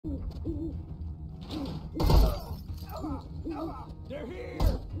They're here!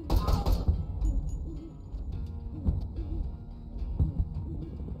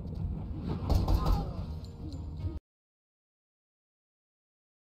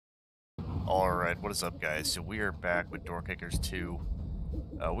 Alright, what is up, guys? So we are back with Door Kickers 2.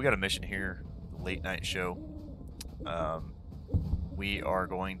 We got a mission here, the late night show. We are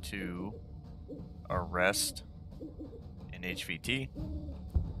going to arrest an HVT,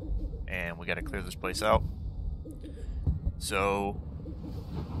 and we got to clear this place out. So,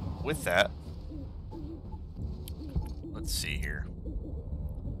 with that, let's see here.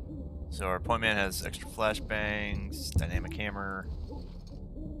 So our point man has extra flashbangs, dynamic hammer,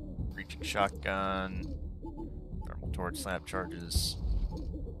 breaching shotgun, thermal torch, slap charges,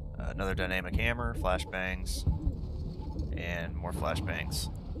 another dynamic hammer, flashbangs, and more flashbangs,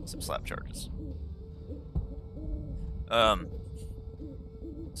 some slap charges.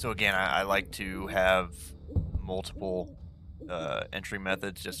 So again, I like to have multiple entry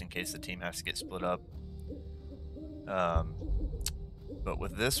methods just in case the team has to get split up. But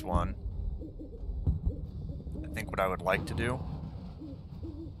with this one, I think what I would like to do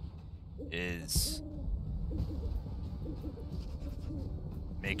is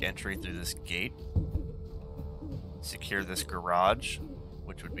make entry through this gate, secure this garage,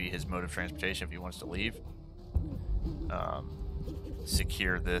 which would be his mode of transportation if he wants to leave,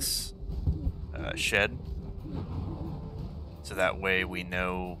 secure this shed, so that way we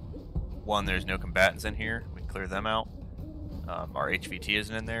know, one, there's no combatants in here, we clear them out, our HVT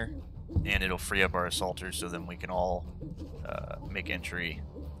isn't in there, and it'll free up our assaulters so then we can all make entry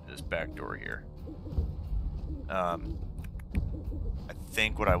to this back door here. I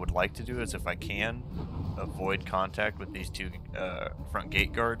think what I would like to do is, if I can, avoid contact with these two front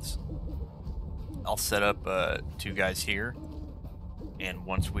gate guards. I'll set up 2 guys here, and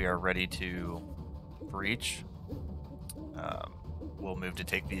once we are ready to breach, we'll move to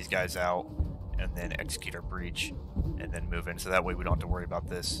take these guys out and then execute our breach and then move in, so that way we don't have to worry about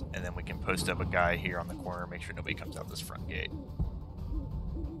this, and then we can post up a guy here on the corner, make sure nobody comes out this front gate.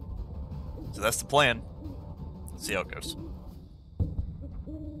 So that's the plan. Let's see how it goes.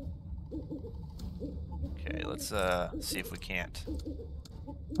 Okay, let's see if we can't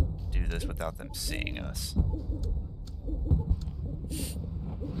do this without them seeing us.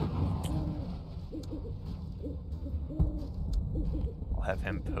 I'll have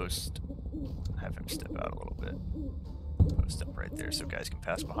him step out a little bit. Post up right there so guys can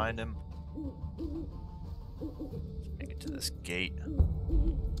pass behind him. Make it to this gate.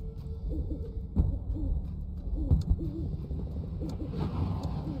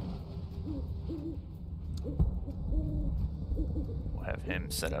 We'll have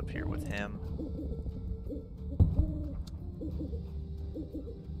him set up here with him.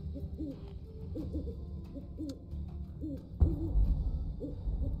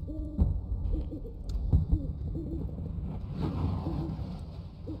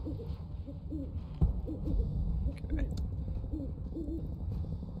 Okay.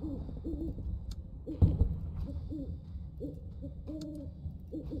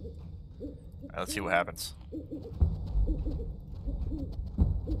 Alright, let's see what happens.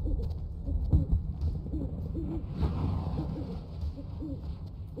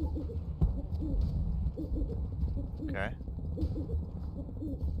 Okay.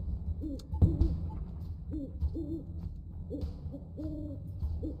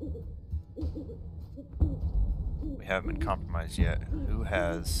 We haven't been compromised yet. Who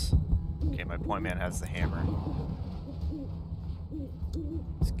has... Okay, my point man has the hammer.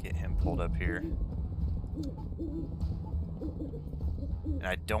 Let's get him pulled up here. And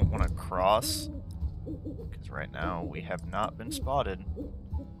I don't want to cross, because right now we have not been spotted.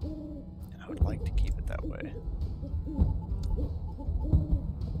 And I would like to keep it that way.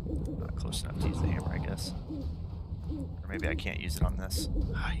 Not close enough to use the hammer, I guess. Or maybe I can't use it on this.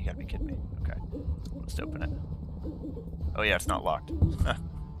 Ah, you gotta be kidding me. Okay, let's open it. Oh yeah, it's not locked.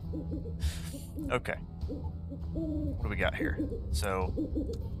 Okay. What do we got here? So,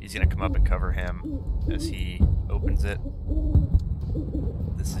 he's gonna come up and cover him as he opens it.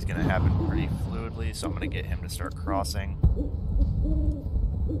 This is gonna happen pretty fluidly, so I'm gonna get him to start crossing.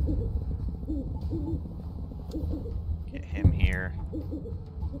 Get him here.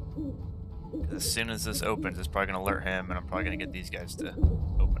 As soon as this opens, it's probably gonna alert him, and I'm probably gonna get these guys to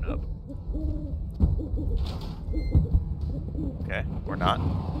open up. Okay, or not.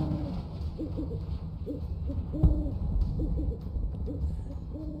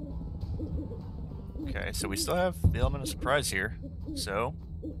 Okay, so we still have the element of surprise here. So,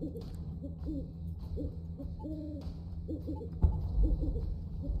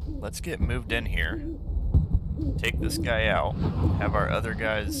 let's get moved in here. take this guy out, have our other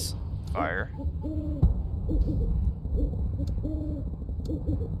guys fire.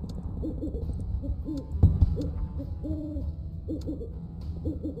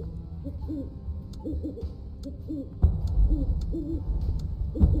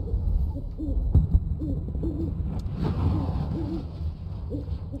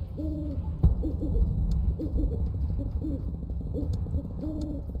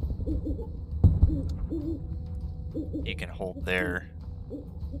 You can hold there.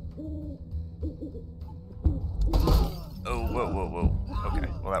 Oh, whoa, whoa, whoa. Okay,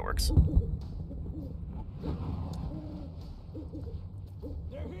 well that works.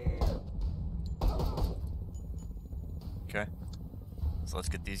 Okay. So let's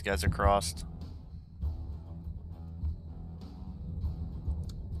get these guys across.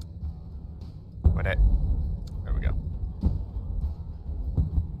 What it? There we go.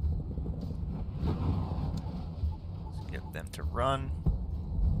 Let's get them to run.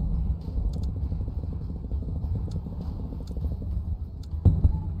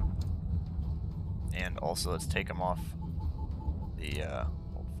 And also let's take them off the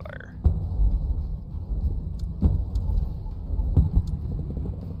hold fire.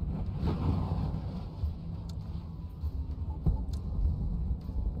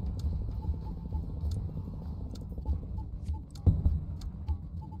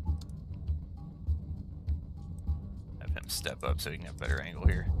 Have him step up so he can have a better angle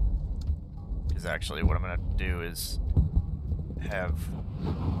here. Because actually what I'm going to do is have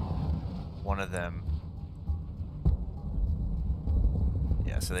one of them.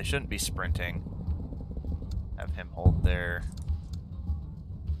 Yeah, so they shouldn't be sprinting. Have him hold there.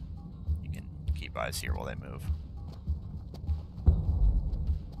 You can keep eyes here while they move.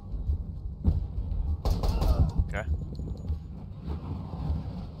 Okay.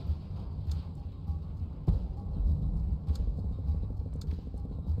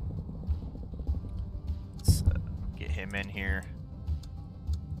 Let's get him in here.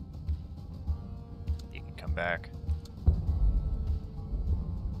 He can come back.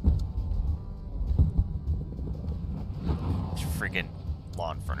 It's freaking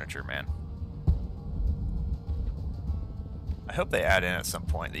lawn furniture, man. I hope they add in at some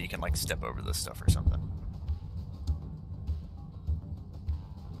point that you can like step over this stuff or something.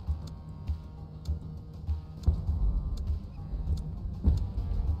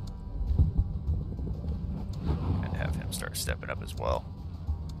 And have him start stepping up as well.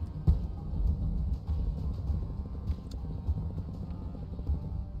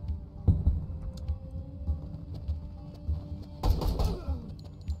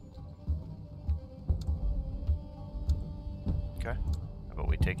 Okay. How about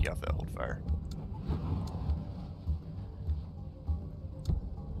we take you off that hold fire?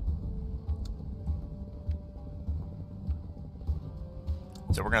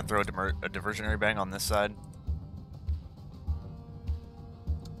 So we're going to throw a diversionary bang on this side.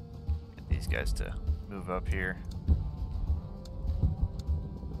 Get these guys to move up here.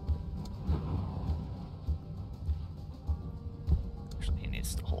 Actually, he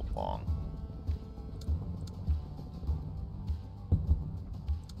needs to hold long.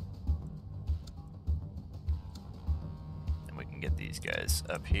 And we can get these guys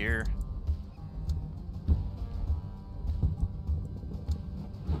up here.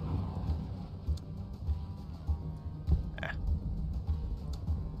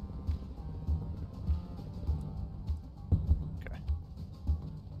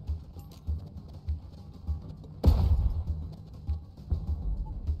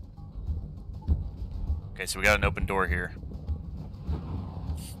 Okay, so we got an open door here.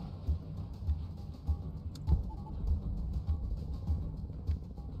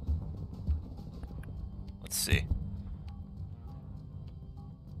 Let's see.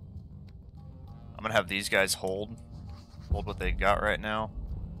 I'm gonna have these guys hold what they got right now.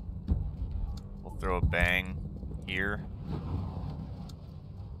 We'll throw a bang here.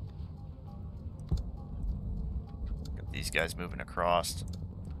 Got these guys moving across.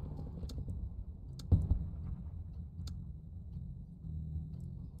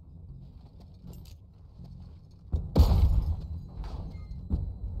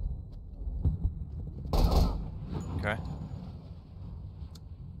 Okay.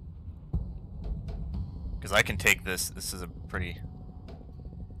 Because I can take this. This is a pretty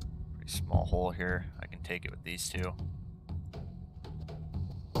small hole here. I can take it with these two.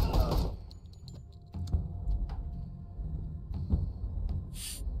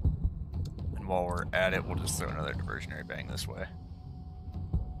 And while we're at it, we'll just throw another diversionary bang this way.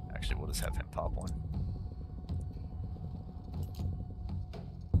 Actually, we'll just have him pop one.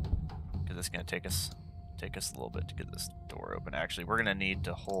 Because it's going to take us take us a little bit to get this door open. Actually, we're gonna need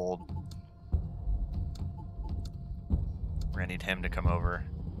to hold. We're gonna need him to come over.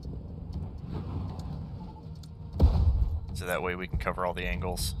 So that way we can cover all the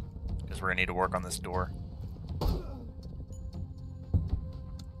angles. Because we're gonna need to work on this door.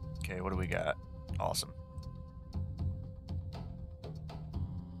 Okay, what do we got? Awesome.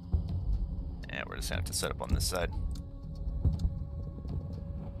 And we're just gonna have to set up on this side.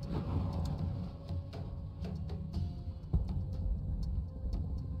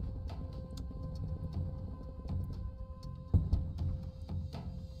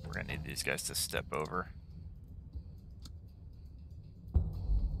 We're gonna need these guys to step over.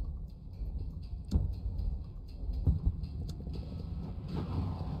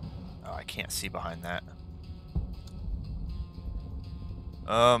 Oh, I can't see behind that.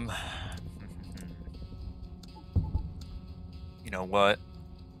 You know what?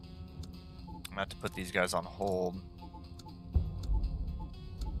 I'm gonna have to put these guys on hold.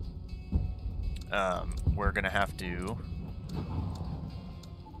 We're gonna have to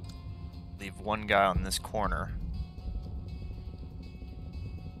leave one guy on this corner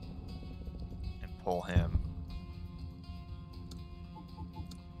and pull him.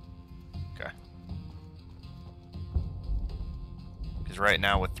 Okay. Because right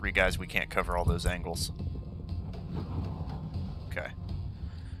now with 3 guys we can't cover all those angles. Okay.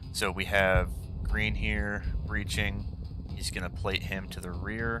 So we have Green here, breaching. He's gonna plate him to the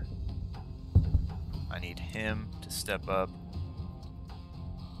rear. I need him to step up.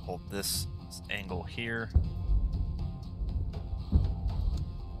 Hold this angle here.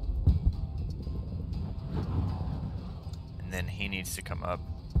 And then he needs to come up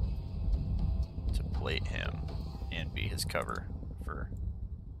to plate him and be his cover for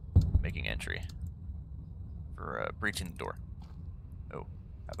making entry. For breaching the door. Oh,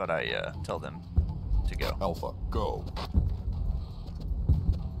 how about I tell them to go? Alpha, go.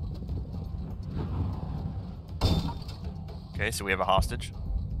 Okay, so we have a hostage.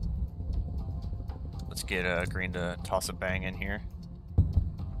 Let's get Green to toss a bang in here.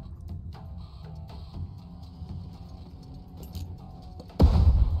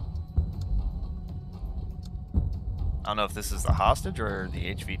 I don't know if this is the hostage or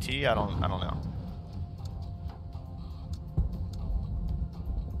the HVT. I don't know.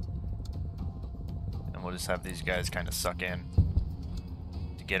 And we'll just have these guys kind of suck in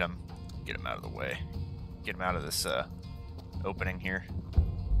to get him out of the way, get him out of this opening here.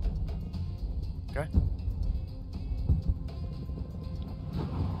 Okay.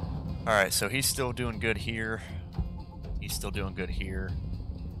 All right, so he's still doing good here. He's still doing good here.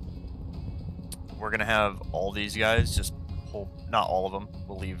 We're gonna have all these guys just pull, not all of them.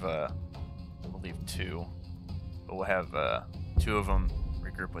 We'll leave 2, but we'll have 2 of them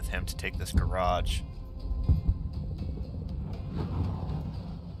regroup with him to take this garage.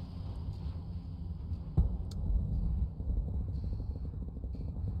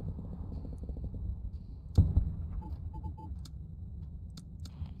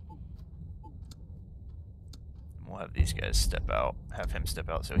 We'll have these guys step out, have him step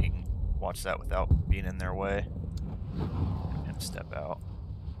out so he can watch that without being in their way. Have him step out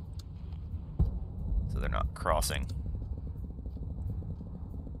so they're not crossing.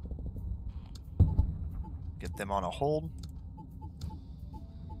 Get them on a hold.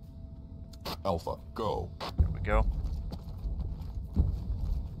 Alpha, go. There we go.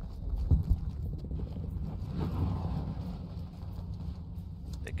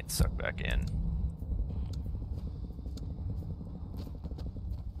 They can suck back in.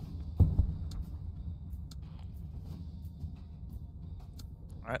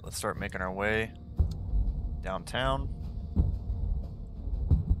 Alright, let's start making our way downtown.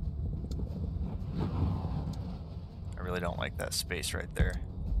 I really don't like that space right there.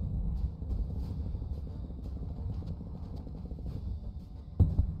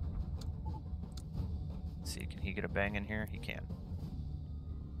 Let's see, can he get a bang in here? He can.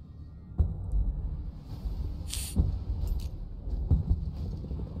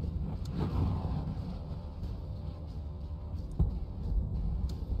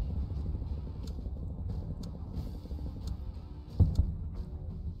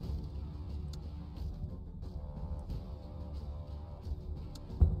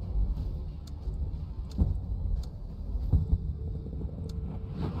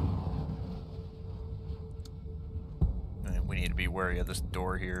 We need to be wary of this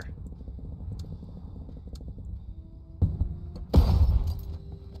door here.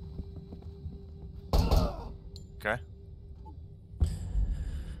 Okay.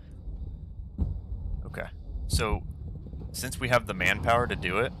 Okay. So, since we have the manpower to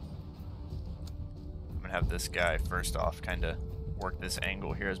do it, I'm gonna gonna have this guy first off kind of work this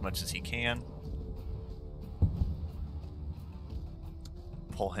angle here as much as he can.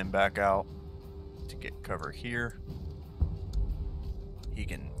 Pull him back out to get cover here. He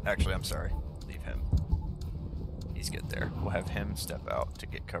can, actually, I'm sorry, leave him. He's good there. We'll have him step out to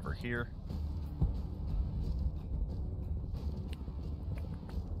get cover here.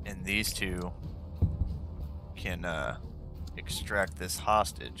 And these two can extract this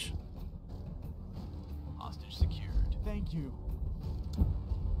hostage. Hostage secured. Thank you.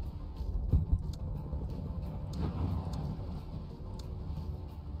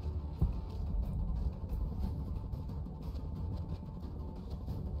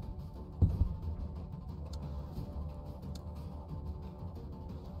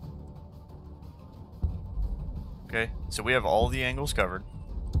 Okay, so we have all the angles covered.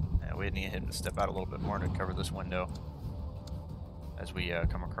 We need him to step out a little bit more to cover this window as we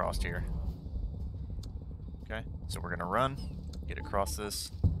come across here. Okay, so we're gonna run, get across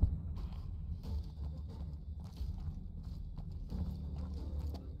this.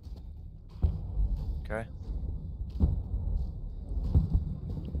 Okay.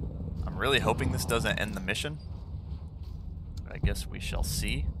 I'm really hoping this doesn't end the mission, but I guess we shall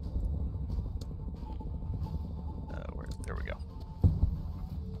see. There we go.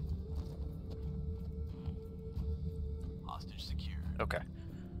 Hostage secured. Okay,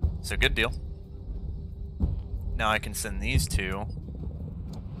 so good deal. Now I can send these two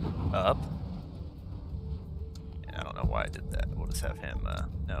up. And I don't know why I did that. We'll just have him,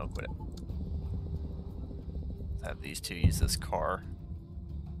 no, quit it. Let's have these two use this car.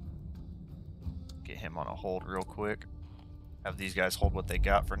 Get him on a hold real quick. Have these guys hold what they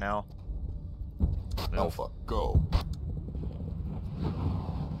got for now. Move. Alpha, go.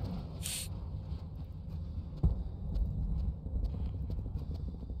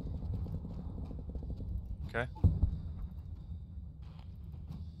 Okay.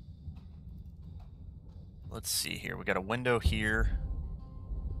 Let's see here. We got a window here.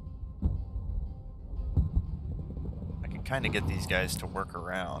 I can kind of get these guys to work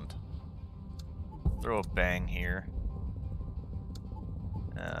around. Throw a bang here.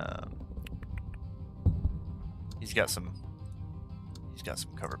 He's got some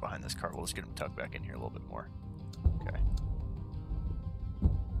cover behind this car. We'll just get him tucked back in here a little bit more. Okay.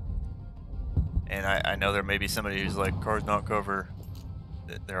 And I know there may be somebody who's like, car's not cover.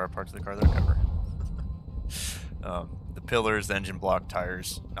 There are parts of the car that are cover. The pillars, the engine block,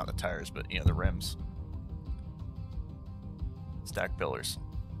 tires, not the tires, but you know, the rims. Stacked pillars.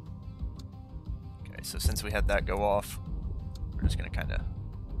 Okay, so since we had that go off, we're just gonna kind of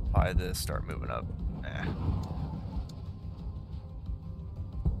pie this, start moving up.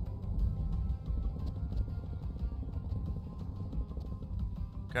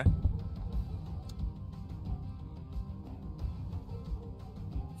 Okay.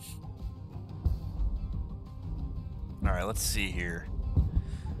 All right, let's see here.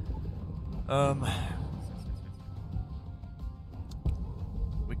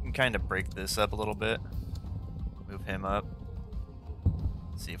 We can kind of break this up a little bit. Move him up.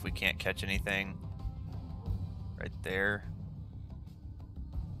 See if we can't catch anything right there.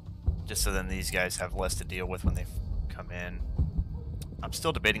 Just so then these guys have less to deal with when they come in. I'm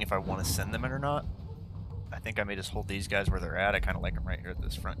still debating if I want to send them in or not. I think I may just hold these guys where they're at. I kind of like them right here at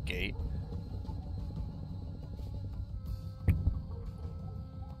this front gate.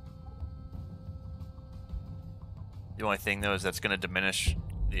 The only thing though is that's going to diminish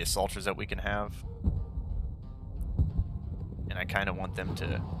the assaulters that we can have. And I kind of want them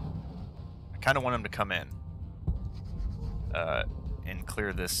to... I kind of want them to come in. And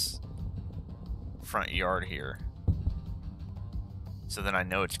clear this front yard here. So then I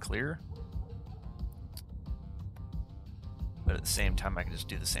know it's clear. But at the same time, I can just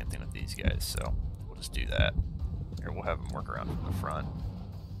do the same thing with these guys. So we'll just do that. Here, we'll have them work around from the front.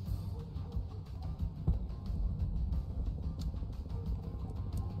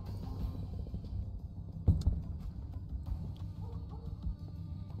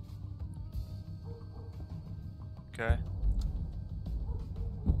 Okay.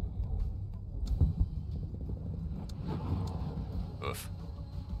 Oof.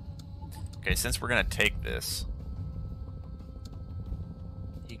 Okay, since we're gonna take this,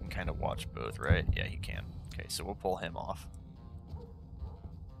 he can kind of watch both, right? Yeah, he can. Okay, so we'll pull him off.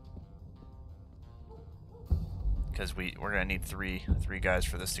 Because we're gonna need three guys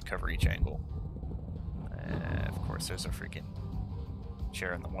for this to cover each angle. Of course, there's a freaking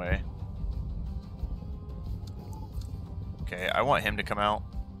chair in the way. Okay, I want him to come out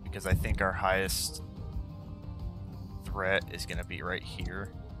because I think our highest threat is going to be right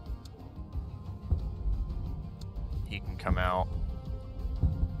here. he can come out.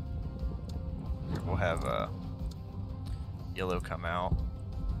 Here, we'll have Yellow come out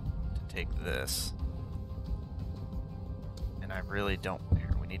to take this. And I really don't... Here,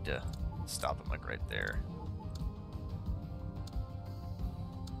 we need to stop him like right there.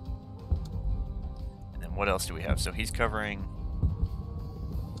 And then what else do we have? So he's covering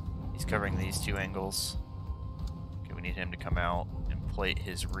these two angles. Okay, we need him to come out and plate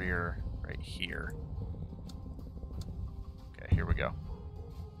his rear right here. Okay, here we go.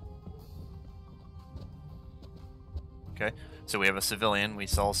 Okay, so we have a civilian. We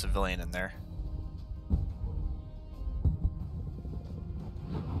saw a civilian in there.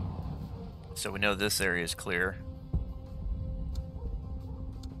 So we know this area is clear.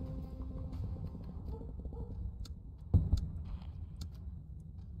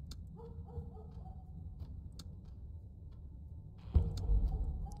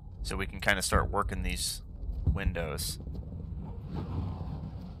 So we can kind of start working these windows.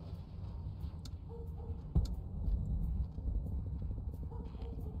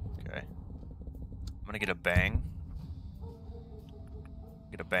 Okay. I'm gonna get a bang.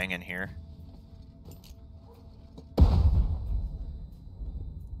 Get a bang in here.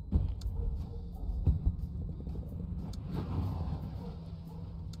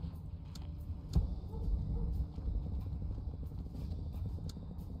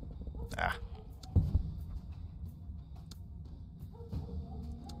 Ah.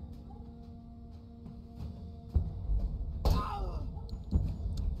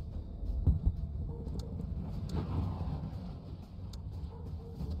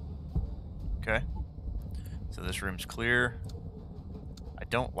 Okay. So this room's clear. I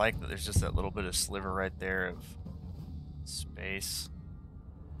don't like that there's just that little bit of sliver right there of space.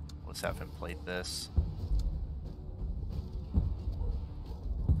 Let's have him plate this.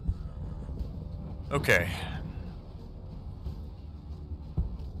 Okay.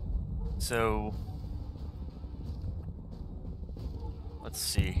 So let's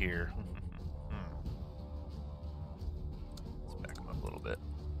see here. Let's back him up a little bit.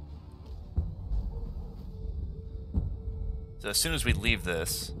 So as soon as we leave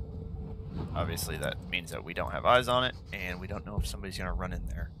this, obviously that means that we don't have eyes on it, and we don't know if somebody's gonna run in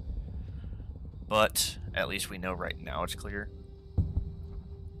there. But at least we know right now it's clear.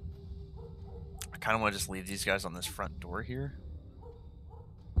 I kind of want to just leave these guys on this front door here.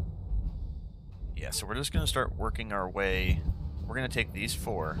 Yeah, so we're just going to start working our way. We're going to take these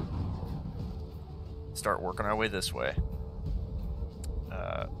four, start working our way this way.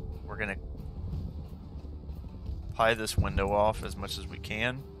 We're going to pie this window off as much as we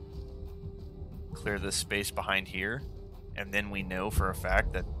can, clear this space behind here, and then we know for a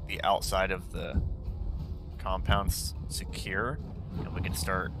fact that the outside of the compound's secure, and we can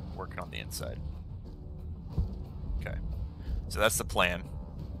start working on the inside. Okay, so that's the plan.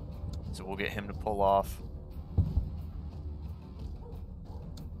 So we'll get him to pull off.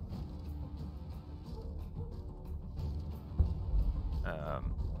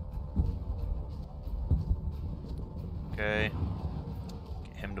 Okay,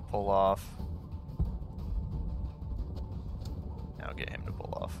 get him to pull off. Now get him to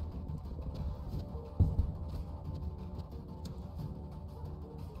pull off.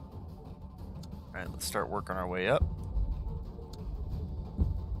 Alright, let's start working our way up.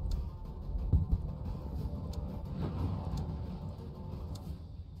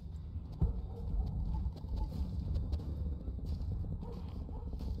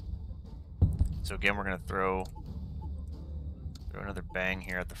 So again, we're going to throw another bang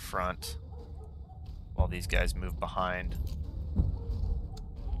here at the front while these guys move behind.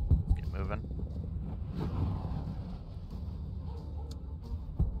 Let's get moving.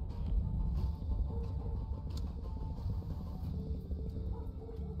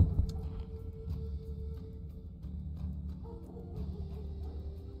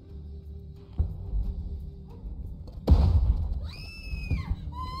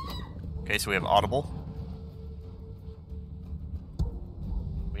 Okay, so we have audible.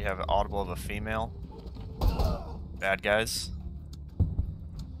 We have an audible of a female. Bad guys.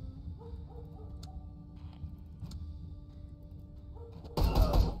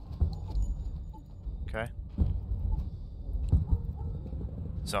 Okay.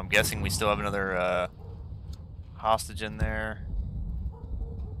 So I'm guessing we still have another hostage in there.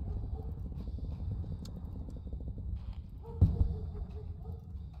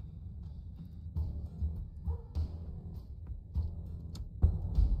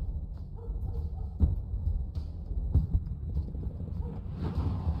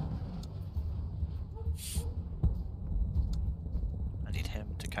 I need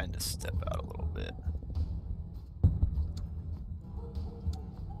him to kind of step out a little bit.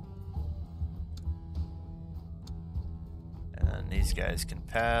 And these guys can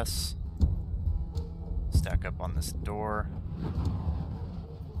pass. Stack up on this door.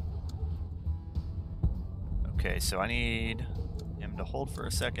 Okay, so I need him to hold for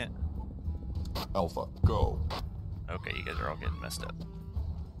a second. Alpha, go. Okay, you guys are all getting messed up.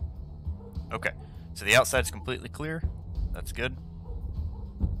 Okay, so the outside's completely clear. That's good.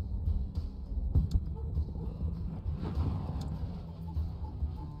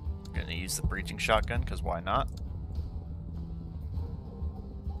 Gonna use the breaching shotgun, because why not?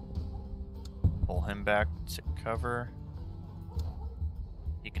 Pull him back to cover.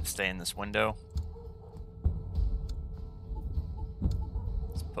 He can stay in this window.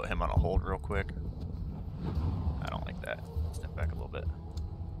 Let's put him on a hold real quick. I don't like that. Step back a little bit.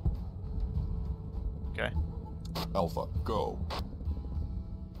 Okay. Alpha, go.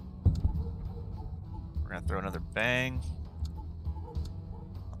 We're gonna throw another bang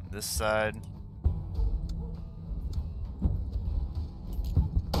on this side.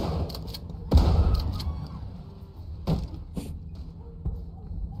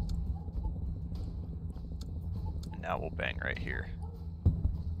 And now we'll bang right here.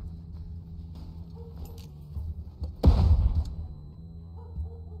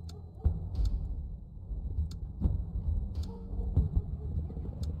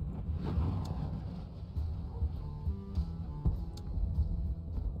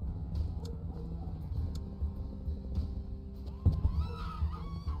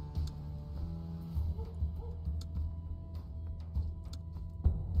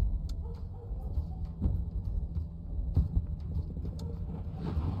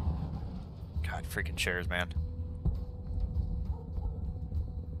 God, freaking chairs, man.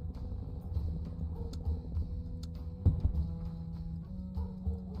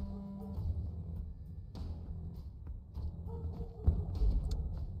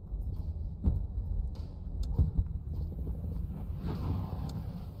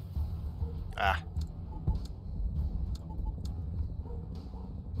 Ah.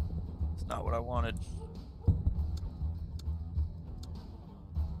 It's not what I wanted.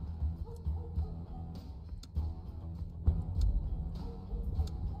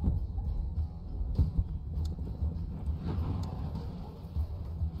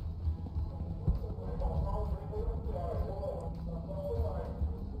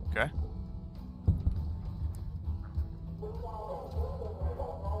 Okay.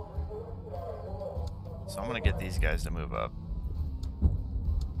 So I'm gonna get these guys to move up.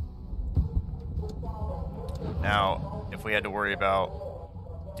 Now, if we had to worry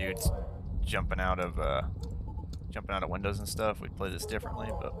about dudes jumping out of windows and stuff, we'd play this differently,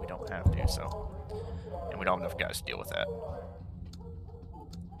 but we don't have to, so. And we don't have enough guys to deal with that.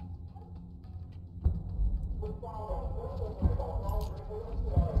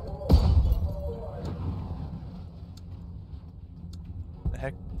 The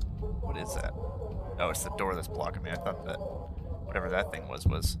heck? What is that? Oh, it's the door that's blocking me. I thought that whatever that thing was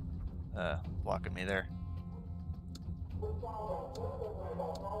blocking me there.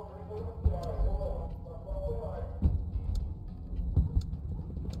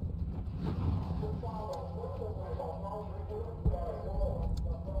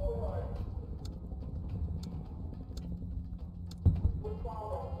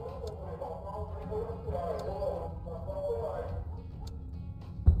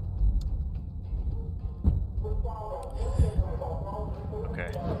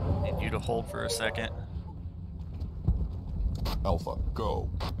 Okay, need you to hold for a second. Alpha, go.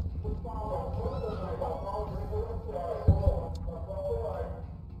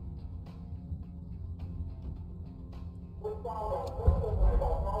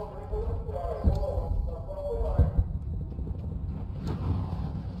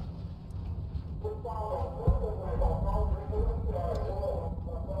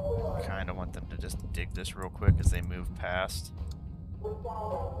 Kinda want them to just dig this real quick as they move past.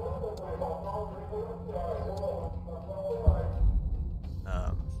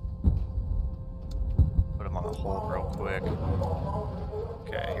 Put them on the hold real quick.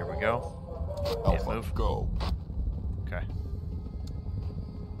 Okay, here we go. Alpha, move. go. Okay.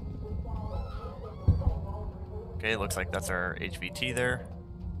 Okay, looks like that's our HVT there.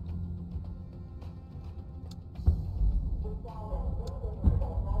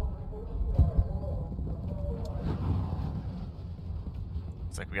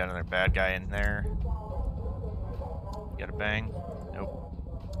 Looks like we got another bad guy in there. You got a bang? Nope.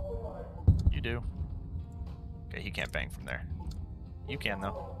 You do. Okay, he can't bang from there. You can,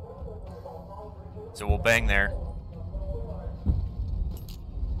 though. So we'll bang there.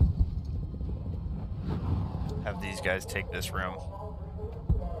 Have these guys take this room.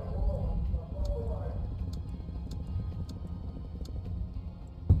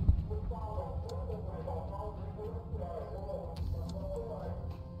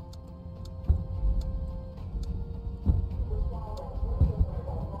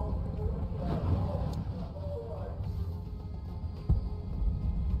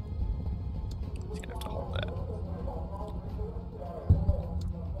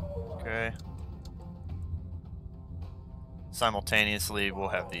 Okay. Simultaneously, we'll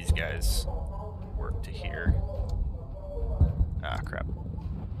have these guys work to here. Ah, crap.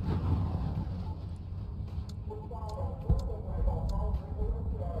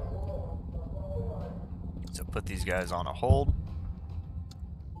 So put these guys on a hold.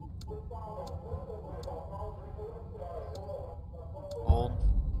 Hold.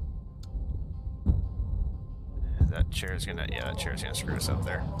 That chair's gonna, yeah, that chair's gonna screw us up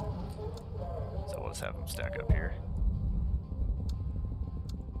there. So we'll just have them stack up here.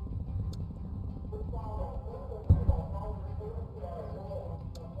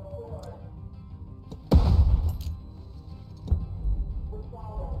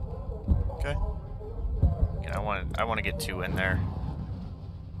 Okay. Okay, I want to get 2 in there.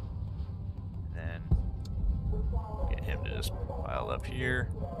 Then get him to just pile up here.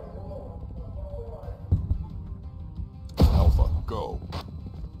 Alpha, go.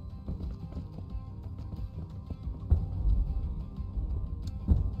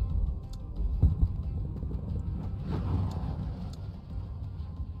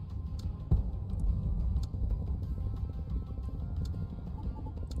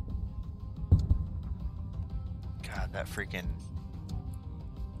 God, that freaking...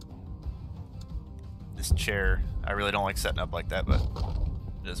 This chair, I really don't like setting up like that, but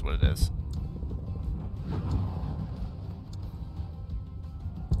it is what it is.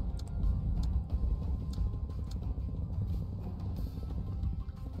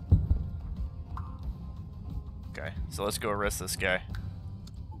 Okay, so let's go arrest this guy.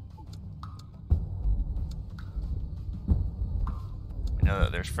 We know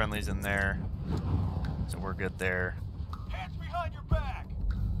that there's friendlies in there, so we're good there. Hands behind your back.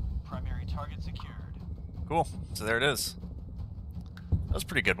 Primary target secured. Cool, so there it is. That was a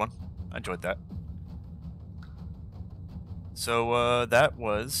pretty good one. I enjoyed that. So that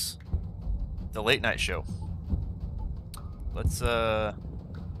was the late night show. Let's Alright,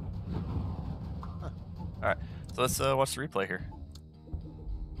 so let's watch the replay here.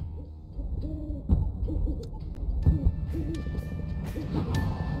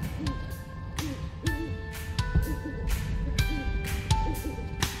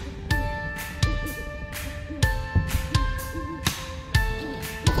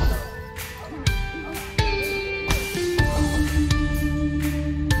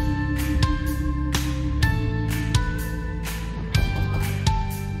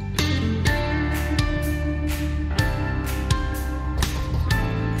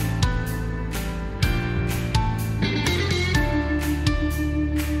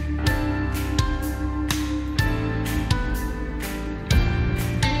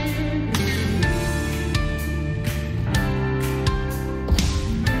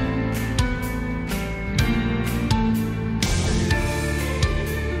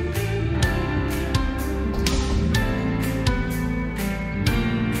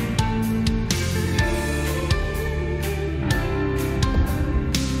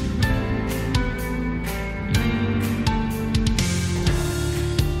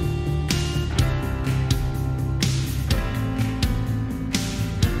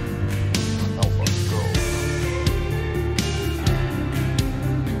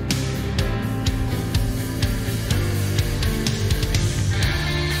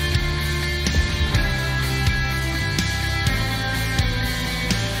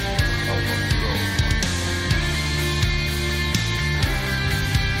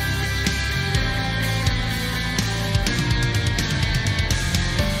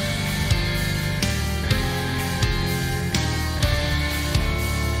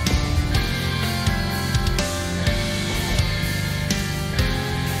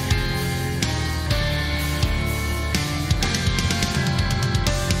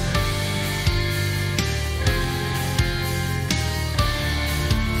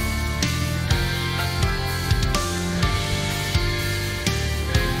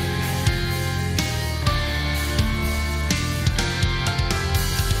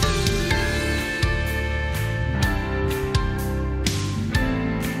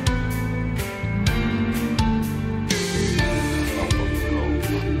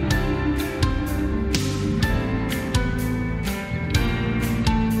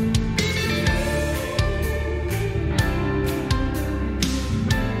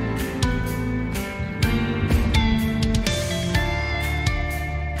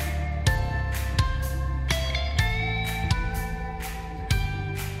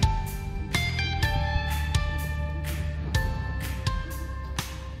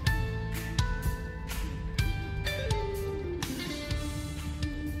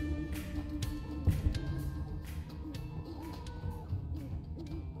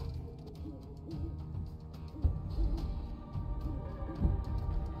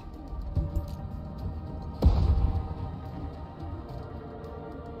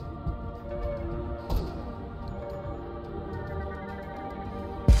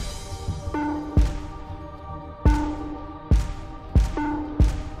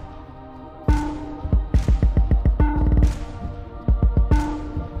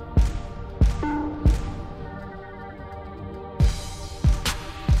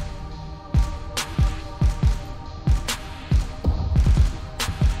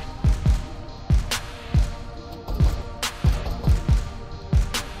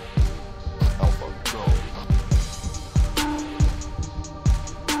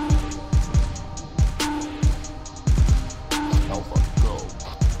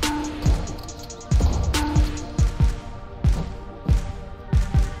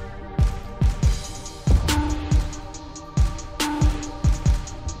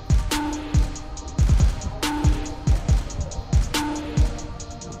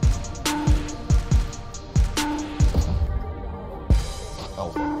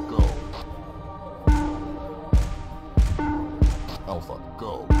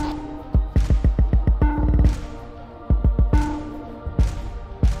 go.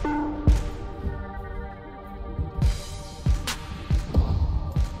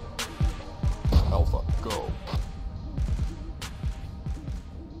 Alpha, go.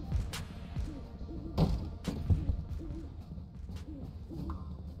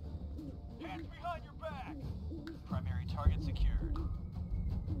 Hands behind your back. Primary target secured.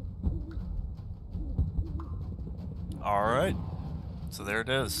 Alright. So there it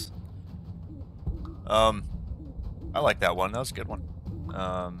is. I like that one. That was a good one.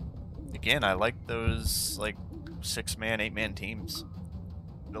 Again, I like those like 6-man, 8-man teams.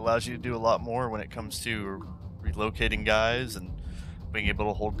 It allows you to do a lot more when it comes to relocating guys and being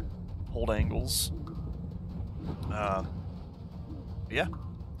able to hold angles. Yeah.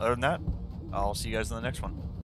 Other than that, I'll see you guys in the next one.